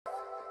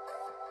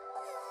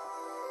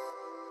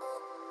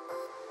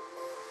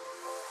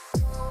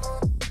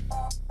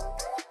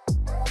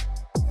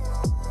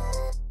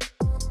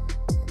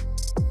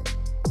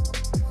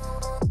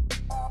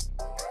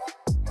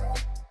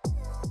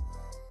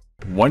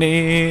What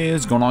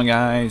is going on,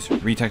 guys?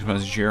 Retext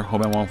message here.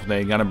 Hope I'm well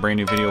today. Got a brand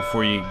new video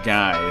for you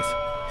guys.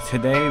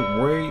 Today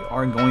we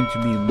are going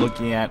to be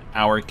looking at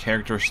our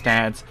character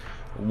stats,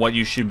 what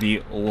you should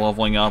be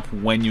leveling up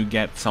when you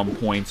get some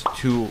points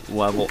to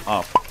level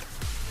up.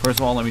 First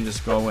of all, let me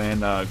just go and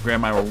grab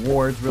my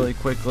rewards really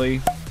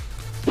quickly.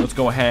 Let's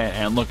go ahead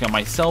and look at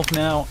myself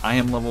now. I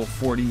am level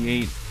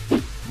 48.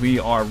 We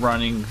are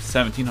running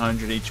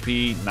 1700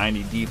 HP,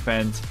 90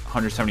 defense,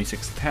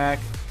 176 attack.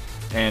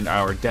 And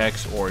our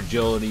dex or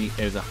agility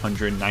is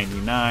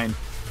 199.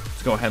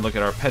 Let's go ahead and look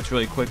at our pets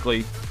really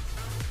quickly.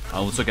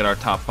 Let's look at our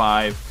top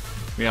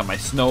 5. We got my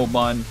Snow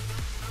Bun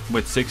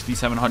with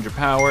 6700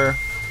 power,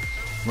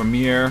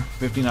 Ramir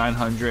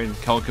 5900,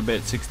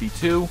 Kelkabit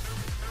 62,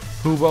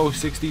 Hubo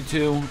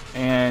 62,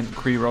 and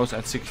Kriros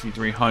at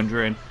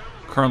 6300.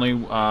 Currently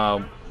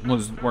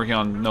was working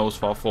on Nose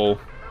Fuffle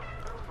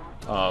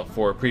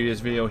for a previous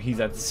video. He's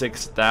at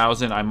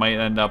 6000. I might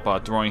end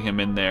up throwing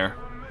him in there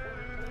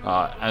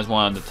as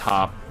one on the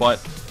top,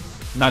 but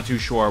not too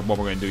sure what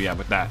we're going to do yet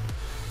with that.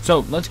 So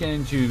let's get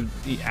into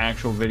the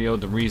actual video,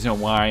 the reason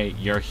why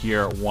you're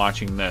here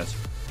watching this.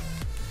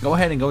 Go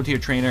ahead and go to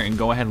your trainer and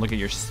go ahead and look at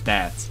your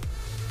stats.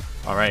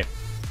 Alright,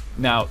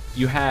 now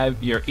you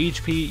have your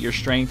HP, your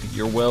strength,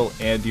 your will,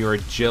 and your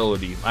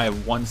agility. I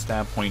have 1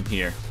 stat point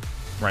here,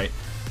 right?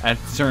 At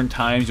certain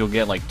times you'll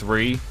get like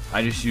 3.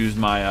 I just use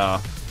my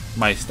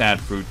my stat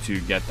fruit to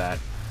get that.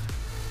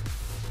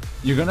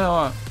 You're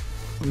gonna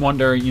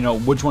wonder, you know,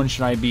 which one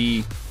should I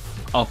be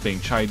upping?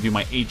 Should I do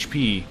my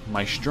HP,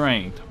 my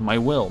strength, my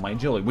will, my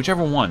agility,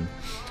 whichever one?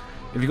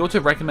 If you go to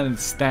recommended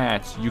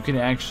stats, you can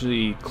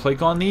actually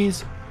click on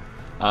these.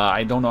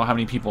 I don't know how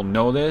many people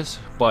know this,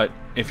 but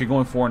if you're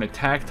going for an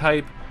attack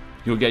type,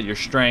 you'll get your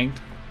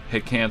strength,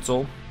 hit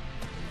cancel,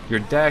 your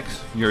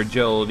dex, your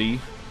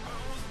agility.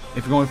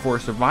 If you're going for a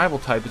survival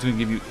type, it's going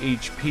to give you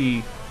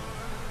HP,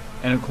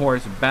 and of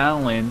course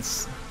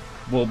balance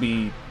will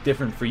be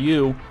different for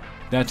you.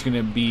 That's going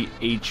to be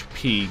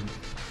HP.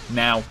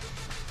 Now,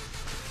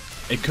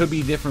 it could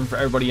be different for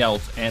everybody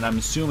else, and I'm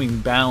assuming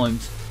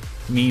balance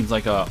means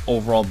like a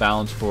overall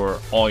balance for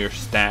all your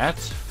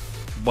stats,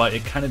 but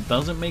it kind of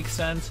doesn't make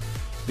sense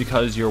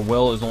because your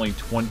will is only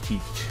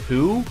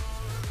 22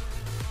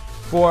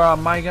 for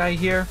my guy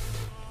here.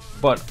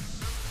 But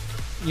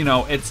you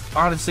know, it's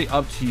honestly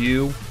up to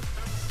you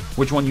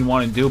which one you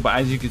want to do. But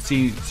as you can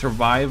see,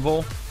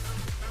 survival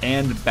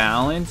and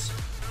balance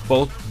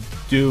both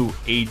do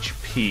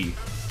HP.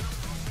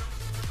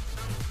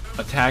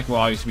 Attack will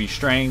obviously be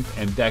strength,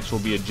 and dex will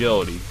be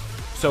agility.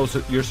 So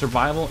your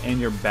survival and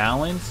your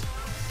balance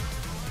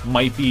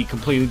might be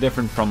completely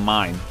different from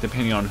mine,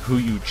 depending on who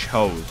you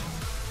chose.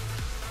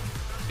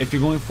 If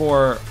you're going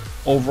for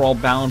overall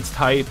balance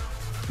type,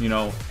 you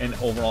know, an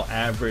overall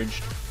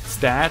average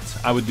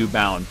stats, I would do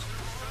balance.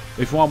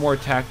 If you want more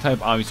attack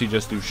type, obviously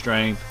just do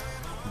strength,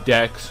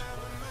 dex,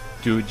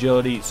 do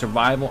agility.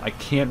 Survival, I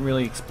can't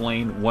really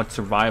explain what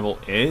survival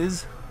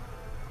is,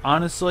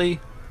 honestly.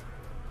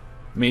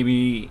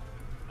 Maybe,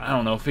 I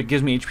don't know, if it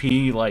gives me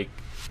HP, like,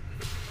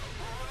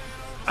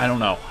 I don't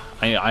know.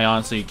 I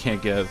honestly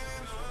can't give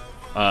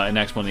an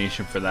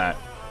explanation for that.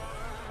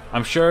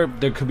 I'm sure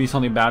there could be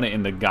something about it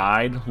in the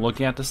guide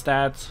looking at the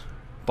stats,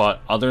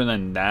 but other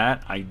than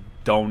that, I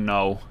don't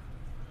know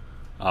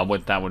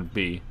what that would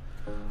be.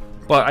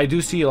 But I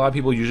do see a lot of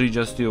people usually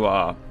just do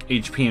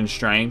HP and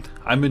strength.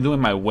 I've been doing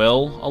my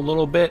will a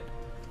little bit,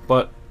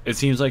 but it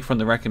seems like from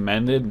the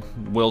recommended,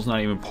 will's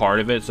not even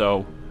part of it,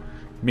 so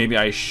maybe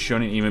I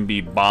shouldn't even be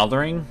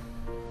bothering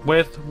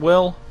with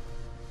will.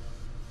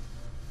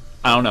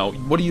 I don't know.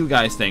 What do you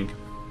guys think?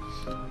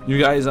 You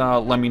guys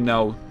let me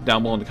know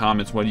down below in the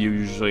comments what do you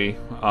usually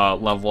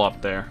level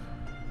up there.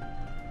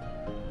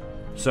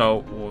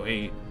 So,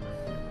 wait.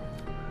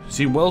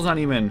 See, will's not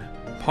even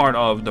part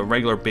of the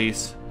regular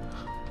base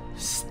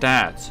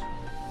stats,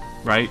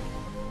 right?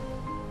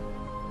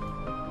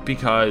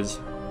 Because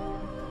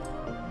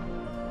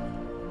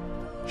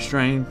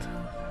strength,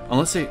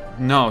 unless they,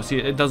 no, see,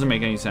 it doesn't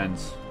make any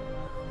sense.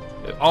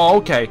 Oh,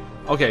 okay,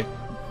 okay,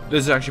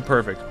 this is actually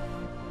perfect.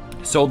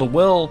 So the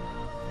will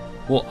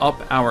up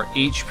our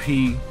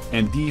HP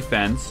and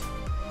defense.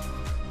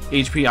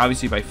 HP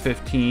obviously by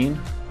 15.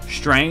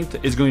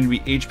 Strength is going to be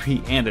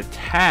HP and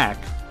attack.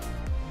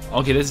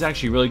 Okay, this is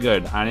actually really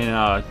good. I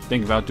didn't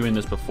think about doing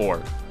this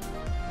before.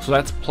 So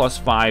that's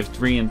 +5,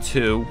 3 and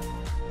 2.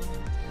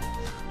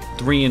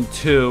 3 and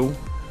 2.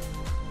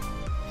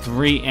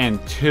 3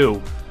 and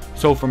 2.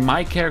 So for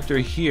my character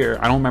here,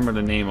 I don't remember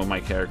the name of my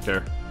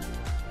character,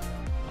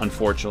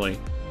 unfortunately.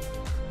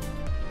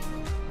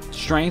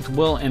 Strength,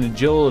 will, and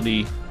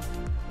agility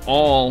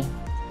all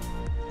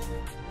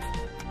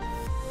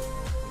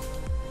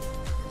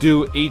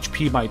do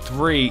HP by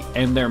 3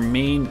 and their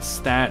main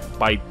stat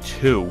by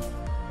 2.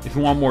 If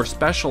you want more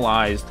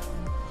specialized,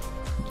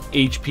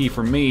 HP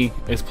for me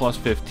is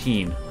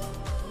 +15.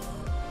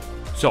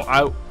 So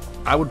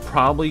I would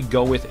probably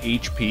go with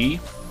HP.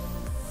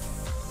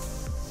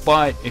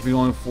 But if you're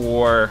going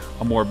for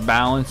a more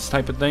balanced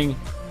type of thing,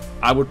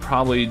 I would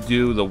probably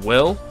do the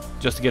will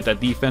just to get that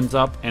defense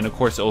up, and of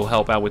course it will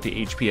help out with the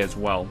HP as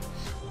well.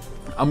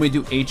 I'm going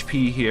to do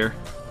HP here.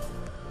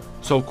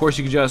 So of course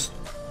you can just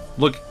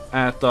look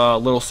at the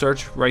little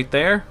search right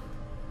there,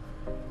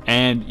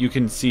 and you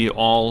can see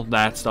all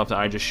that stuff that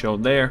I just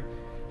showed there.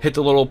 Hit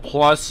the little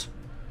plus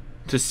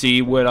to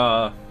see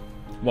what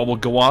will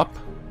go up,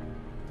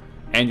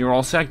 and you're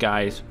all set,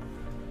 guys.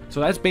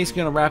 So that's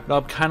basically gonna wrap it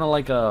up, kind of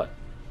like a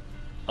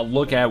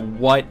look at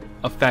what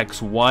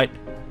affects what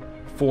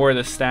for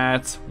the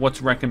stats,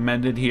 what's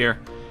recommended here.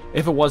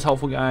 If it was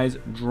helpful, guys,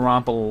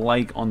 drop a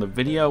like on the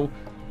video,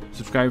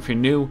 subscribe if you're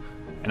new,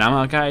 and I'm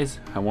out, guys.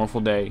 Have a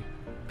wonderful day.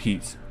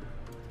 Peace.